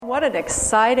What an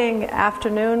exciting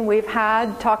afternoon we've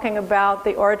had talking about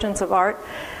the origins of art.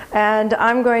 And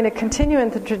I'm going to continue in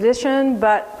the tradition,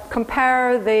 but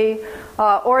compare the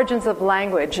origins of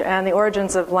language and the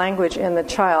origins of language in the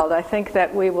child. I think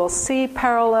that we will see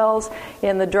parallels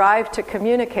in the drive to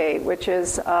communicate, which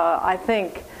is, I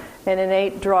think, an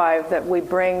innate drive that we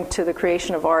bring to the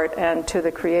creation of art and to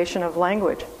the creation of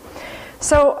language.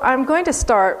 So I'm going to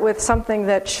start with something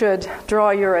that should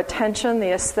draw your attention,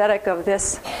 the aesthetic of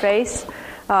this face,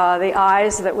 the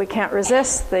eyes that we can't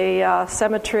resist, the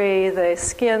symmetry, the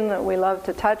skin that we love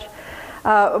to touch.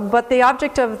 But the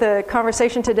object of the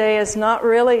conversation today is not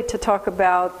really to talk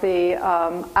about the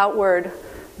outward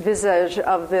visage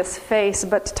of this face,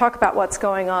 but to talk about what's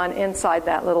going on inside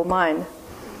that little mind.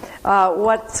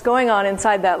 What's going on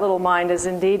inside that little mind is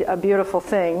indeed a beautiful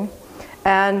thing.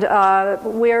 And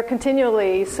we are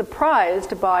continually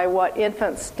surprised by what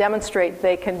infants demonstrate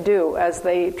they can do as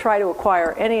they try to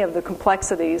acquire any of the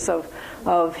complexities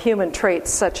of human traits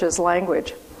such as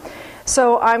language.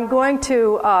 So I'm going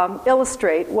to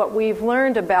illustrate what we've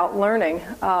learned about learning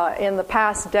in the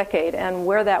past decade and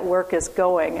where that work is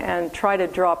going, and try to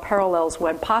draw parallels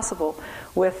when possible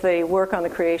with the work on the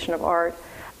creation of art,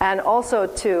 and also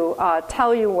to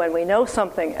tell you when we know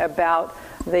something about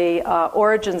the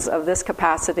origins of this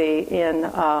capacity in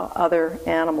other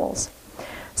animals.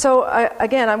 So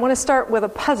again, I want to start with a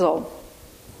puzzle.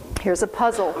 Here's a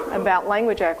puzzle about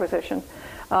language acquisition.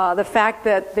 The fact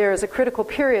that there is a critical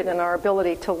period in our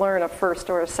ability to learn a first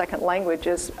or a second language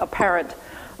is apparent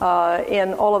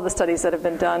in all of the studies that have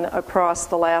been done across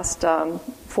the last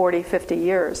 40, 50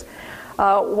 years.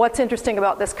 What's interesting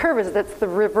about this curve is that it's the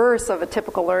reverse of a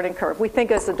typical learning curve. We think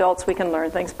as adults we can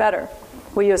learn things better.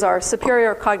 We use our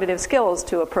superior cognitive skills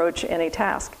to approach any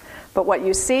task. But what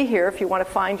you see here, if you want to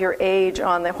find your age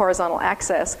on the horizontal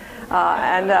axis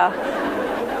and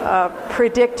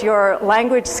predict your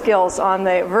language skills on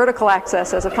the vertical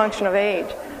axis as a function of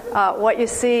age, what you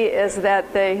see is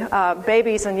that the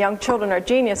babies and young children are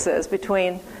geniuses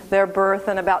between their birth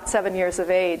and about 7 years of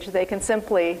age. They can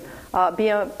simply be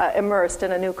immersed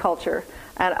in a new culture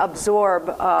and absorb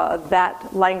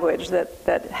that language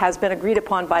that has been agreed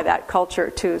upon by that culture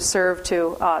to serve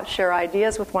to share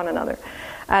ideas with one another.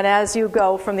 And as you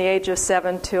go from the age of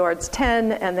 7 towards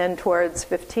 10 and then towards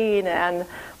 15, and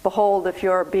behold, if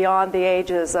you're beyond the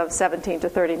ages of 17 to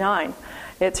 39,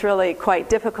 it's really quite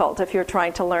difficult if you're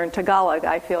trying to learn Tagalog.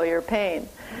 I feel your pain.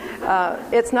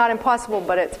 It's not impossible,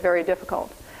 but it's very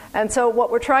difficult. And so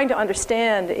what we're trying to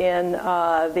understand in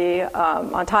the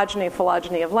ontogeny and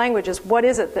phylogeny of language is what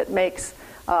is it that makes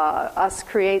us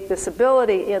create this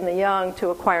ability in the young to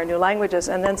acquire new languages,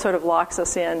 and then sort of locks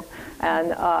us in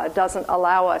and doesn't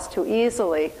allow us to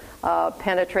easily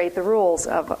penetrate the rules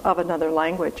of another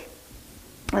language.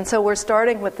 And so we're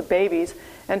starting with the babies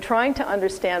and trying to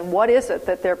understand what is it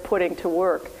that they're putting to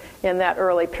work in that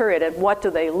early period, and what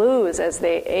do they lose as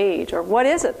they age, or what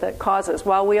is it that causes?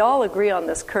 While we all agree on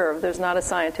this curve, there's not a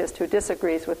scientist who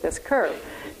disagrees with this curve.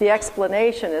 The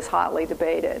explanation is hotly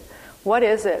debated. What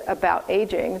is it about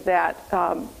aging that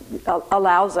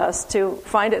allows us to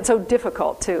find it so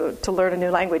difficult to learn a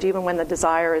new language, even when the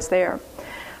desire is there?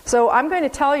 So I'm going to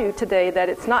tell you today that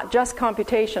it's not just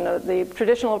computation. The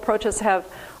traditional approaches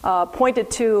have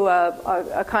pointed to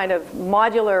a kind of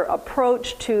modular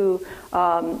approach to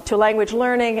language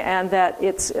learning, and that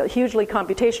it's hugely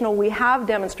computational. We have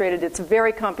demonstrated it's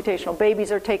very computational.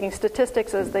 Babies are taking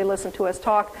statistics as they listen to us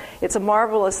talk. It's a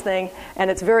marvelous thing, and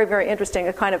it's very, very interesting,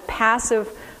 a kind of passive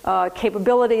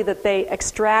capability that they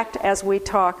extract as we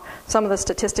talk some of the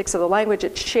statistics of the language.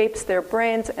 It shapes their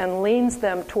brains and leans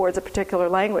them towards a particular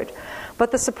language.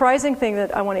 But the surprising thing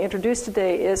that I want to introduce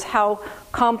today is how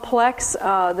complex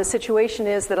the situation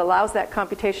is that allows that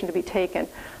computation to be taken.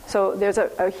 So there's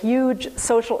a huge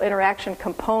social interaction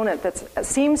component that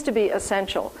seems to be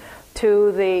essential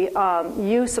to the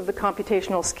use of the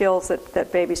computational skills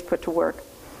that babies put to work.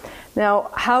 Now,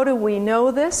 how do we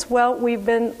know this? Well, we've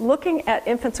been looking at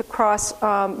infants across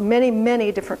many,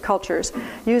 many different cultures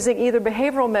using either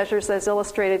behavioral measures as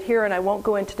illustrated here, and I won't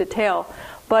go into detail,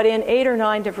 but in 8 or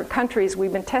 9 different countries,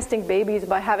 we've been testing babies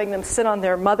by having them sit on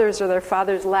their mother's or their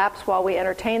father's laps while we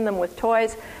entertain them with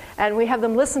toys, and we have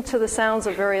them listen to the sounds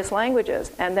of various languages,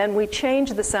 and then we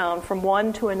change the sound from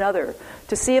one to another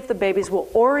to see if the babies will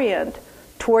orient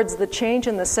towards the change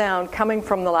in the sound coming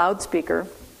from the loudspeaker.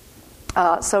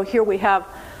 So here we have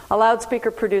a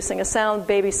loudspeaker producing a sound,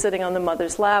 baby sitting on the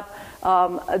mother's lap,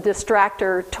 a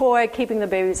distractor toy keeping the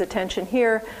baby's attention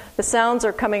here. The sounds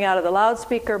are coming out of the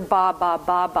loudspeaker, ba, ba,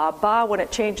 ba, ba, ba. When it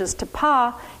changes to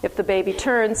pa, if the baby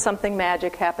turns, something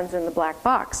magic happens in the black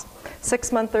box.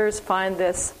 6-monthers find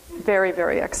this Very,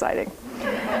 very exciting.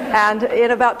 And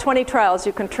in about 20 trials,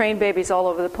 you can train babies all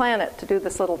over the planet to do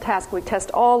this little task. We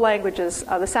test all languages,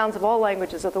 the sounds of all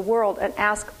languages of the world, and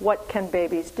ask, what can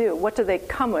babies do? What do they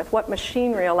come with? What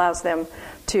machinery allows them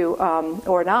to,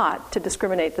 or not, to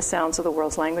discriminate the sounds of the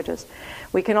world's languages?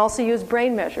 We can also use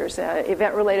brain measures,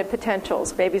 event-related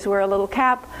potentials. Babies wear a little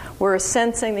cap. We're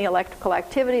sensing the electrical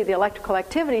activity. The electrical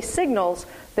activity signals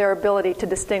their ability to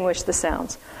distinguish the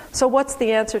sounds. So what's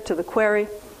the answer to the query?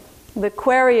 The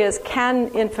query is, can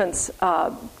infants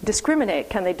discriminate?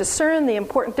 Can they discern the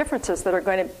important differences that are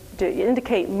going to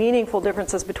indicate meaningful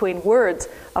differences between words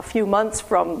a few months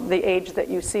from the age that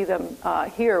you see them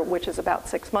here, which is about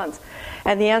 6 months?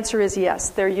 And the answer is yes.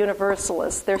 They're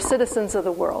universalists. They're citizens of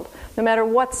the world. No matter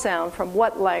what sound, from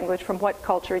what language, from what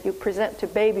culture you present to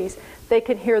babies, they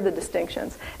can hear the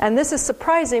distinctions. And this is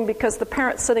surprising because the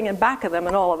parents sitting in back of them,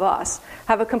 and all of us,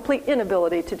 have a complete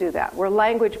inability to do that. We're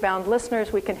language-bound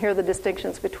listeners. We can hear the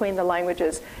distinctions between the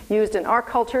languages used in our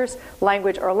cultures,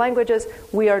 language or languages.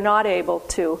 We are not able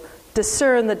to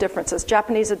discern the differences.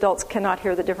 Japanese adults cannot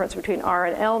hear the difference between R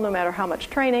and L no matter how much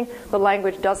training. The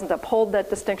language doesn't uphold that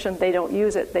distinction. They don't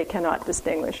use it. They cannot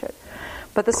distinguish it.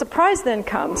 But the surprise then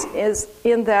comes is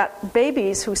in that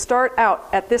babies who start out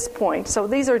at this point, so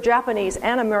these are Japanese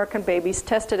and American babies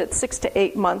tested at 6 to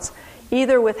 8 months,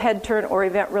 either with head turn or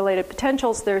event-related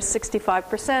potentials. There's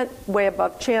 65%, way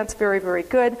above chance, very, very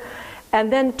good.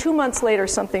 And then 2 months later,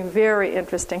 something very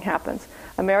interesting happens.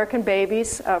 American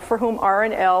babies, for whom R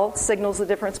and L signals the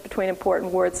difference between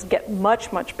important words, get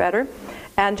much, much better,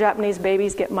 and Japanese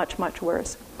babies get much, much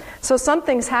worse. So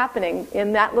something's happening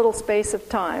in that little space of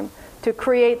time to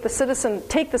create the citizen,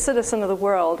 take the citizen of the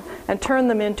world and turn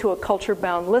them into a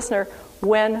culture-bound listener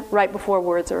when, right before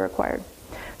words are acquired.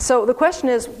 So the question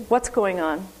is, what's going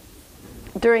on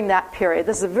during that period?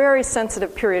 This is a very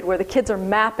sensitive period where the kids are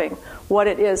mapping what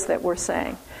it is that we're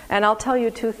saying. And I'll tell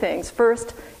you two things.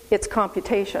 First, it's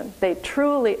computation. They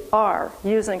truly are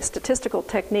using statistical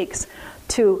techniques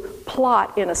to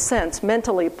plot, in a sense,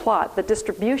 mentally plot the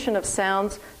distribution of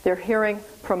sounds they're hearing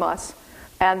from us.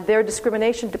 And their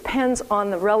discrimination depends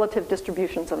on the relative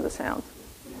distributions of the sounds.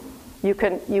 You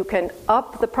can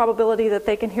up the probability that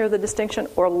they can hear the distinction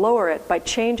or lower it by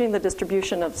changing the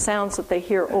distribution of sounds that they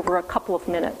hear over a couple of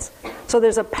minutes. So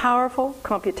there's a powerful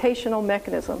computational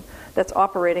mechanism that's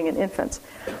operating in infants.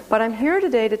 But I'm here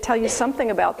today to tell you something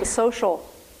about the social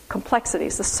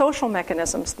complexities, the social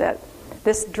mechanisms that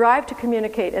this drive to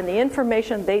communicate and the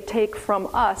information they take from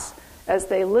us as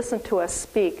they listen to us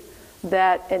speak,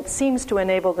 that it seems to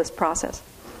enable this process.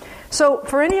 So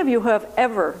for any of you who have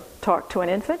ever talked to an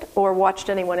infant or watched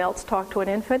anyone else talk to an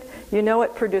infant, you know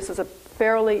it produces a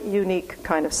fairly unique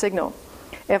kind of signal.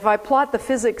 If I plot the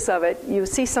physics of it, you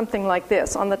see something like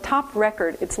this. On the top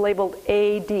record, it's labeled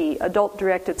AD,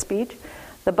 adult-directed speech.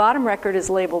 The bottom record is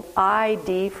labeled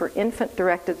ID for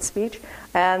infant-directed speech,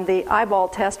 and the eyeball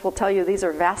test will tell you these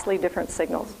are vastly different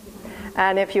signals.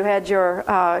 And if you had your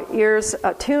ears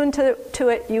attuned to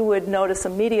it, you would notice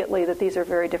immediately that these are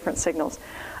very different signals.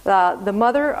 The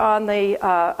mother on the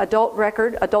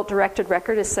adult-directed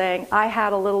record is saying, I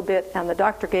had a little bit and the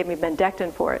doctor gave me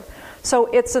Bendectin for it. So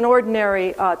it's an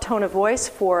ordinary tone of voice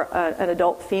for an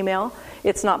adult female.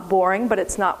 It's not boring, but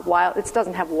it's not wild. It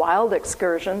doesn't have wild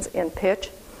excursions in pitch.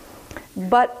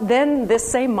 But then this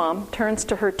same mom turns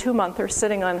to her 2-monther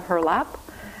sitting on her lap,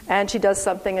 and she does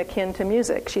something akin to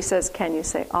music. She says, can you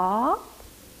say ah?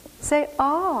 Say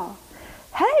ah.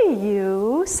 Hey,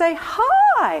 you, say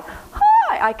hi.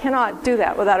 Hi. I cannot do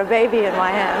that without a baby in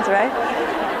my hands, right?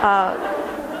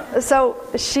 So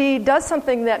she does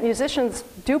something that musicians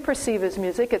do perceive as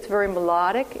music. It's very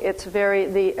melodic. It's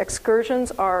the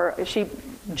excursions are, she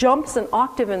jumps an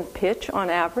octave in pitch on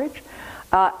average,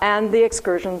 and the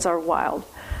excursions are wild.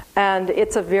 And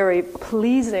it's a very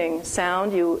pleasing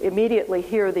sound. You immediately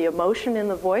hear the emotion in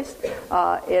the voice.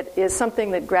 It is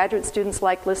something that graduate students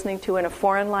like listening to in a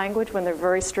foreign language when they're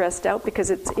very stressed out because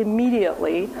it's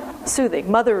immediately soothing.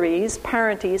 Motherese,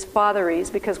 parentese, fatherese,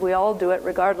 because we all do it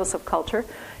regardless of culture.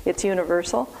 It's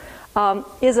universal.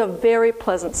 Is a very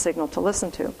pleasant signal to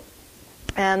listen to.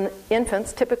 And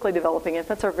infants, typically developing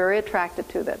infants, are very attracted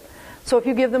to that. So if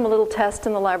you give them a little test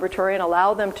in the laboratory and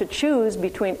allow them to choose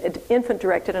between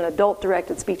infant-directed and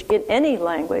adult-directed speech in any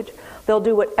language, they'll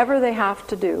do whatever they have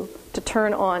to do to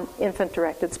turn on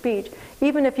infant-directed speech,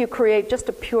 even if you create just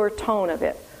a pure tone of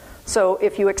it. So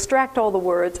if you extract all the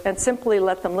words and simply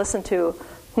let them listen to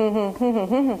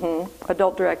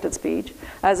adult-directed speech,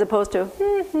 as opposed to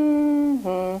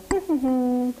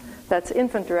that's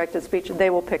infant-directed speech, they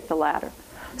will pick the latter.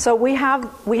 So we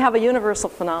have a universal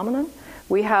phenomenon.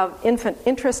 We have infant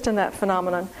interest in that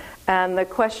phenomenon, And the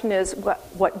question is,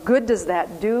 what good does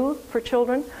that do for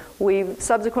children? We've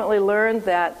subsequently learned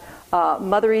that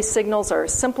motherese signals are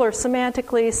simpler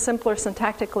semantically, simpler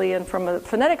syntactically, and from a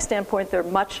phonetic standpoint, they're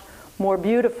much more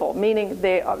beautiful, meaning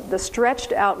the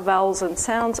stretched out vowels and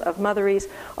sounds of motherese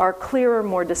are clearer,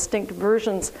 more distinct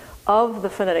versions of the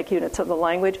phonetic units of the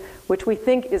language, which we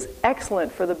think is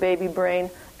excellent for the baby brain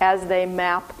as they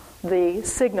map the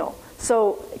signal.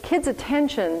 So kids'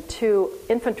 attention to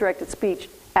infant-directed speech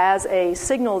as a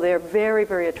signal they're very,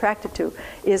 very attracted to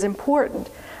is important.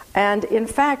 And in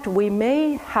fact, we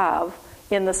may have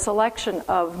in the selection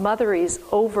of motherese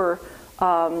over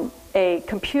a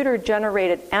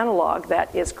computer-generated analog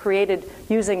that is created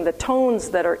using the tones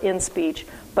that are in speech,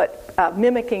 but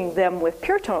mimicking them with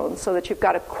pure tones so that you've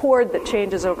got a chord that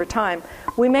changes over time,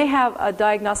 we may have a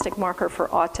diagnostic marker for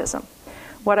autism.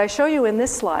 What I show you in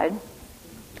this slide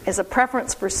is a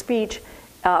preference for speech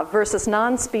versus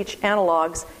non-speech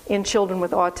analogs in children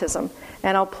with autism.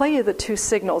 And I'll play you the two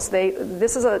signals.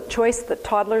 This is a choice that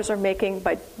toddlers are making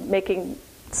by making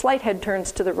slight head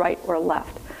turns to the right or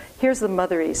left. Here's the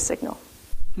motherese signal.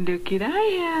 Look what I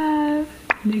have.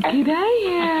 Look what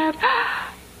I have.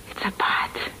 It's a pot.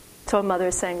 So a mother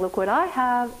is saying, look what I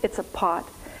have. It's a pot.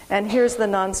 And here's the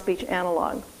non-speech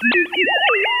analog.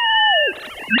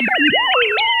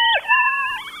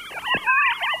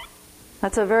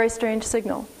 That's a very strange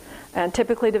signal. And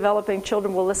typically developing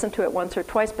children will listen to it once or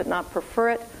twice but not prefer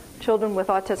it. Children with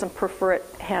autism prefer it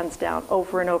hands down,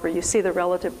 over and over. You see the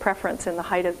relative preference in the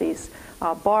height of these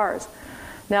bars.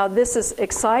 Now, this is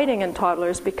exciting in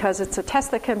toddlers because it's a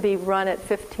test that can be run at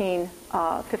 15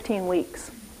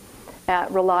 weeks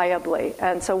reliably.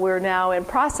 And so we're now in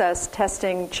process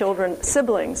testing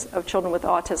siblings of children with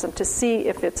autism to see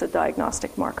if it's a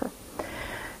diagnostic marker.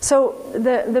 So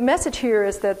the message here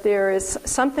is that there is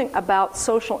something about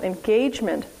social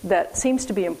engagement that seems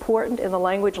to be important in the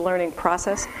language learning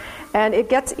process, and it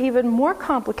gets even more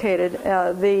complicated,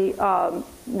 the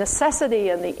necessity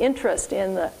and the interest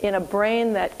in a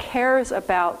brain that cares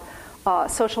about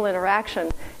social interaction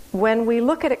when we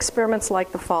look at experiments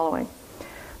like the following.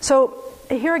 So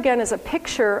here again is a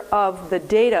picture of the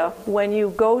data when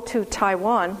you go to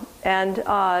Taiwan and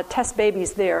test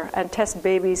babies there and test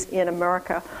babies in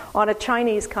America on a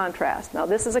Chinese contrast. Now,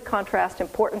 this is a contrast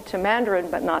important to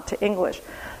Mandarin but not to English.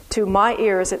 To my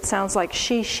ears, it sounds like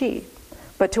she,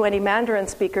 but to any Mandarin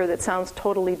speaker, that sounds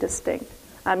totally distinct.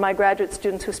 And my graduate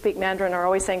students who speak Mandarin are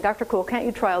always saying, Dr. Kuhl, can't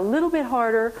you try a little bit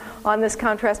harder on this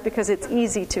contrast because it's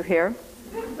easy to hear,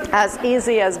 as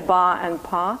easy as ba and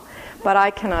pa, but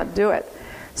I cannot do it.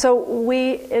 So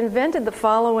we invented the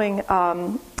following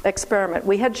experiment.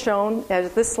 We had shown,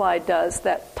 as this slide does,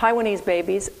 that Taiwanese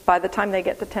babies, by the time they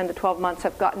get to 10 to 12 months,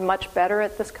 have gotten much better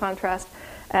at this contrast,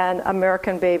 and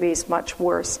American babies much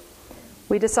worse.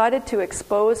 We decided to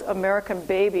expose American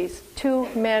babies to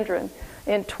Mandarin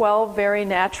in 12 very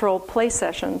natural play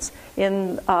sessions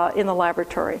in the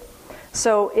laboratory.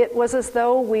 So it was as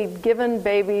though we'd given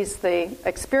babies the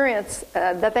experience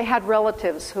that they had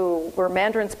relatives who were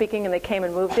Mandarin speaking, and they came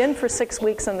and moved in for 6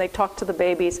 weeks, and they talked to the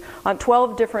babies on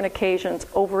 12 different occasions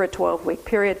over a 12-week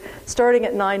period, starting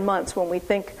at 9 months when we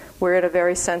think we're at a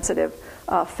very sensitive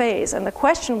phase. And the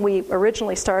question we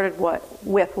originally started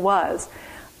with was,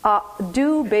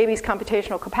 do babies'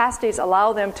 computational capacities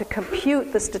allow them to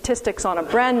compute the statistics on a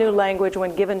brand new language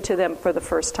when given to them for the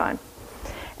first time?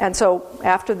 And so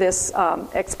after this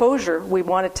exposure, we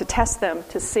wanted to test them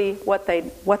to see what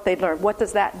they'd learned. What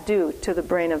does that do to the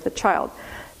brain of the child?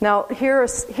 Now,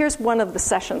 here's one of the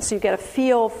sessions, so you get a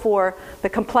feel for the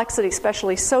complexity,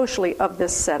 especially socially, of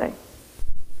this setting.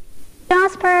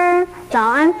 Jasper, 早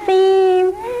安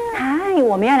Finn， 嗨，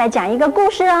我们要来讲一个故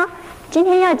事哦。今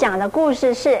天要讲的故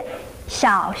事是《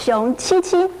小熊七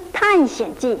七探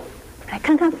险记》，来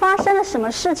看看发生了什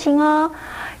么事情哦。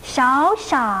小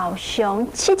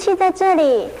熊七七在这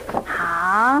里，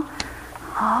好，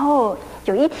哦，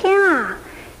有一天啊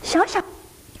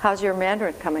，How's your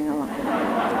Mandarin coming along?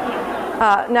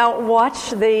 Now watch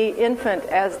the infant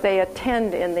as they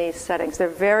attend in these settings. They're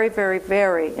very, very,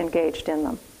 very engaged in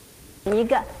them. 一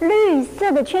个绿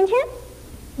色的圈圈，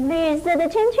绿色的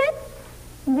圈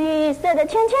圈，绿色的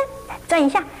圈圈，来转一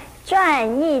下，转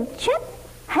一圈，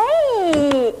嘿，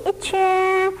一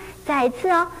圈，再一次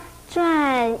哦。转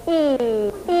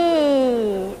1、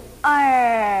2、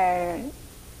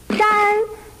3，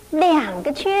两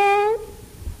个圈，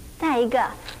再一个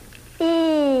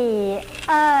1、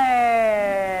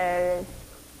2。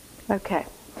Okay,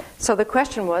 so the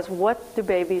question was, what do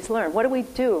babies learn? What do we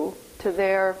do to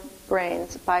their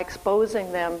brains by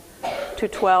exposing them to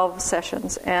 12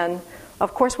 sessions? And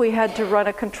Of course, we had to run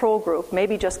a control group.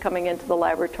 Maybe just coming into the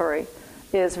laboratory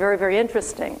is very, very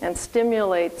interesting and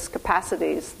stimulates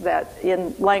capacities that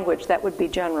in language that would be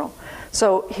general.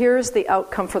 So here's the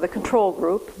outcome for the control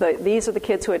group. These are the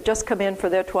kids who had just come in for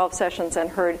their 12 sessions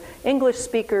and heard English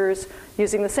speakers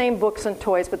using the same books and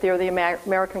toys, but they're the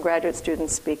American graduate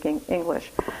students speaking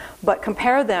English. But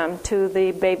compare them to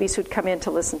the babies who'd come in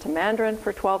to listen to Mandarin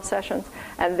for 12 sessions,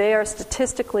 and they are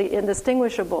statistically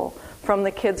indistinguishable from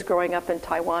the kids growing up in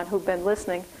Taiwan who've been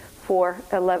listening for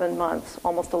 11 months,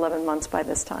 almost 11 months by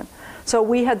this time. So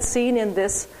we had seen in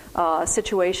this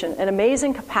situation an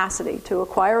amazing capacity to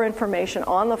acquire information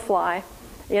on the fly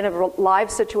in a live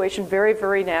situation, very,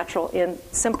 very natural, in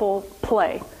simple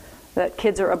play, that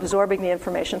kids are absorbing the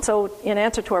information. So in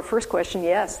answer to our first question,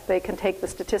 yes, they can take the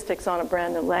statistics on a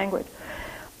brand new language.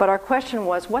 But our question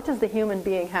was, what does the human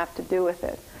being have to do with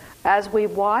it? As we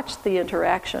watched the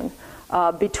interaction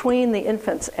between the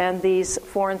infants and these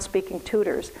foreign-speaking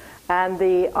tutors, and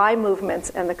the eye movements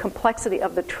and the complexity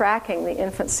of the tracking the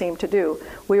infants seemed to do,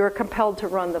 we were compelled to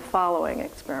run the following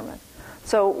experiment.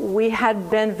 So we had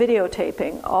been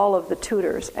videotaping all of the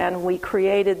tutors, and we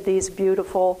created these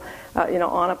beautiful,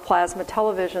 on a plasma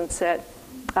television set,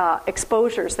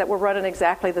 exposures that were run in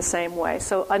exactly the same way.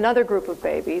 So another group of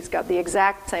babies got the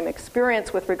exact same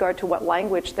experience with regard to what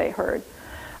language they heard,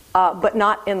 but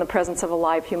not in the presence of a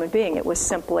live human being. It was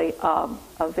simply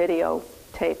a video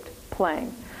taped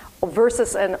playing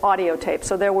versus an audio tape.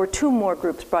 So there were two more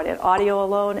groups brought in, audio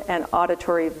alone and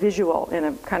auditory visual in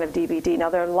a kind of DVD. Now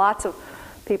there are lots of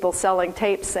people selling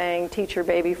tapes saying teach your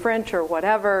baby French or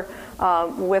whatever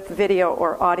with video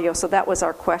or audio. So that was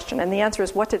our question. And the answer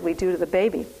is, what did we do to the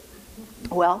baby?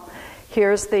 Well,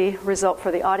 here's the result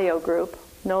for the audio group.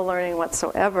 No learning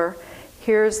whatsoever.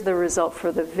 Here's the result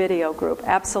for the video group.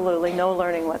 Absolutely no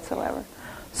learning whatsoever.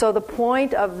 So the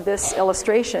point of this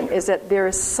illustration is that there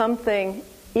is something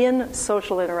in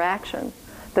social interaction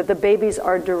that the babies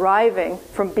are deriving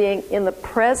from being in the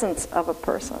presence of a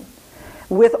person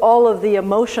with all of the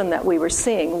emotion that we were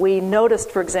seeing. We noticed,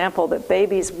 for example, that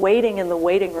babies waiting in the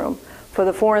waiting room for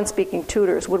the foreign-speaking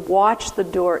tutors would watch the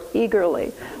door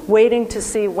eagerly, waiting to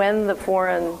see when the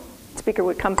foreign speaker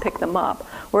would come pick them up,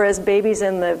 whereas babies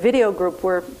in the video group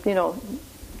were,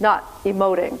 not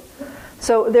emoting.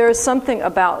 So there is something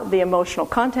about the emotional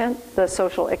content, the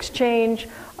social exchange.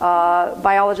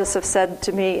 Biologists have said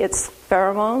to me it's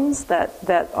pheromones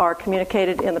that are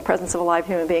communicated in the presence of a live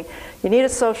human being. You need a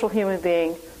social human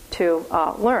being to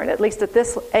learn, at least at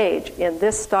this age, in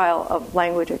this style of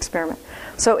language experiment.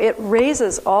 So it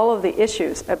raises all of the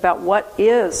issues about what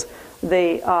is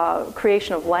the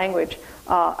creation of language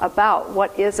about.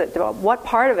 What is it? What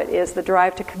part of it is the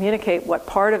drive to communicate? What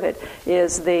part of it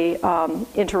is the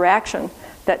interaction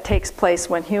that takes place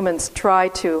when humans try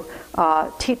to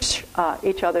teach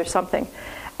each other something?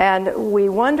 And we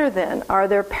wonder then, are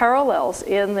there parallels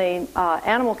in the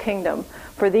animal kingdom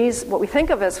for these, what we think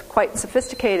of as quite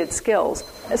sophisticated skills?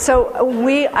 So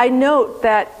I note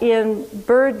that in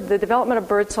the development of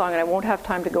birdsong, and I won't have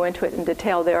time to go into it in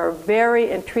detail, there are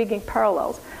very intriguing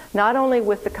parallels, not only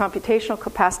with the computational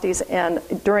capacities and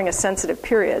during a sensitive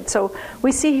period. So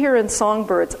we see here in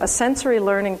songbirds a sensory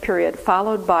learning period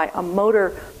followed by a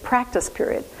motor practice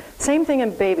period. Same thing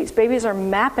in babies. Babies are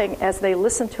mapping as they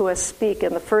listen to us speak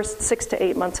in the first 6 to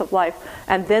 8 months of life,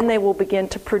 and then they will begin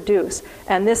to produce.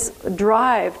 And this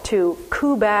drive to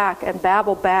coo back and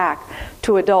babble back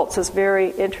to adults is very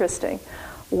interesting.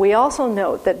 We also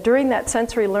note that during that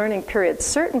sensory learning period,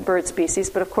 certain bird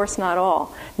species, but of course not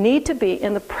all, need to be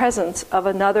in the presence of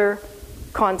another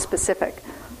conspecific.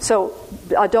 So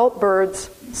adult birds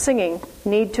singing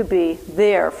need to be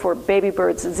there for baby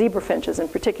birds, zebra finches in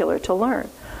particular, to learn.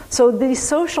 So the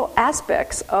social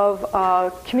aspects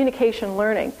of communication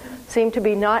learning seem to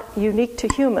be not unique to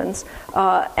humans,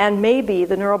 and maybe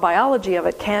the neurobiology of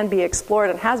it can be explored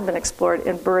and has been explored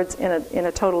in birds in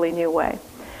a totally new way.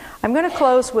 I'm going to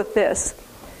close with this.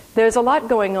 There's a lot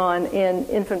going on in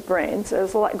infant brains.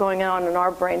 There's a lot going on in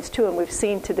our brains too, and we've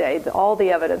seen today all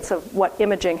the evidence of what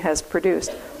imaging has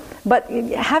produced. But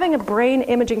having a brain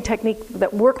imaging technique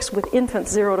that works with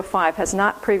infants 0 to 5 has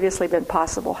not previously been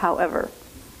possible. However,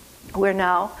 we're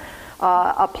now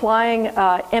applying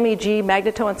MEG,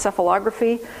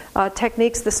 magnetoencephalography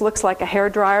techniques. This looks like a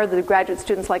hairdryer. The graduate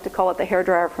students like to call it the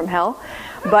hairdryer from hell.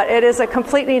 But it is a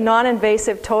completely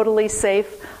non-invasive, totally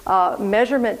safe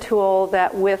measurement tool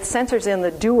that, with sensors in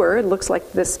the doer, it looks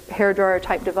like this hairdryer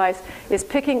type device, is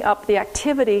picking up the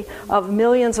activity of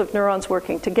millions of neurons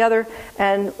working together,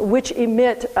 and which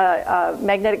emit a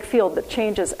magnetic field that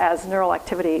changes as neural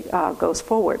activity goes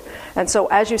forward. And so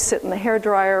as you sit in the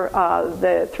hairdryer,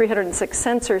 the 360 intrinsic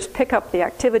sensors pick up the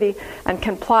activity and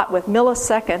can plot with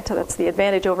millisecond, that's the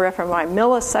advantage over fMRI,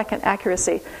 millisecond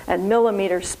accuracy and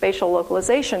millimeter spatial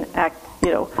localization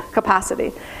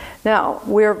capacity. Now,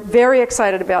 we're very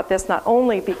excited about this, not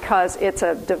only because it's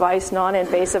a device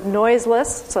non-invasive,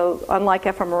 noiseless, so unlike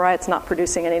fMRI, it's not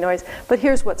producing any noise, but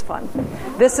here's what's fun.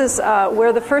 This is,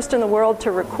 we're the first in the world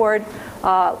to record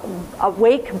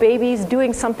awake babies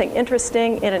doing something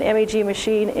interesting in an MEG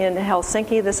machine in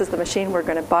Helsinki. This is the machine we're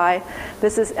going to buy.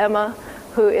 This is Emma,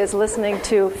 who is listening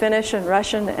to Finnish and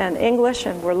Russian and English,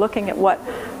 and we're looking at what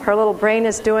her little brain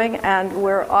is doing, and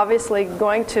we're obviously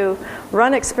going to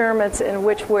run experiments in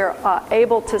which we're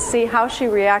able to see how she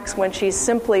reacts when she's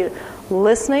simply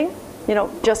listening,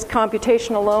 just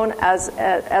computation alone, as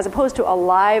opposed to a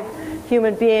live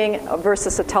human being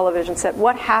versus a television set.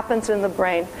 What happens in the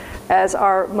brain as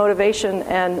our motivation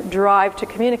and drive to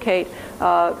communicate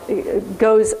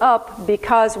goes up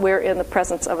because we're in the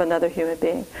presence of another human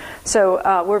being.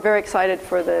 So we're very excited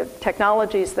for the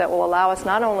technologies that will allow us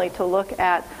not only to look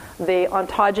at the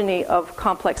ontogeny of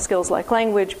complex skills like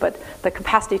language, but the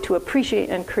capacity to appreciate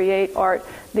and create art.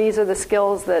 These are the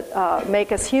skills that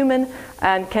make us human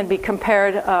and can be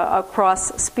compared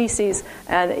across species,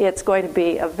 and it's going to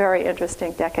be a very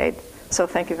interesting decade. So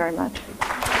thank you very much.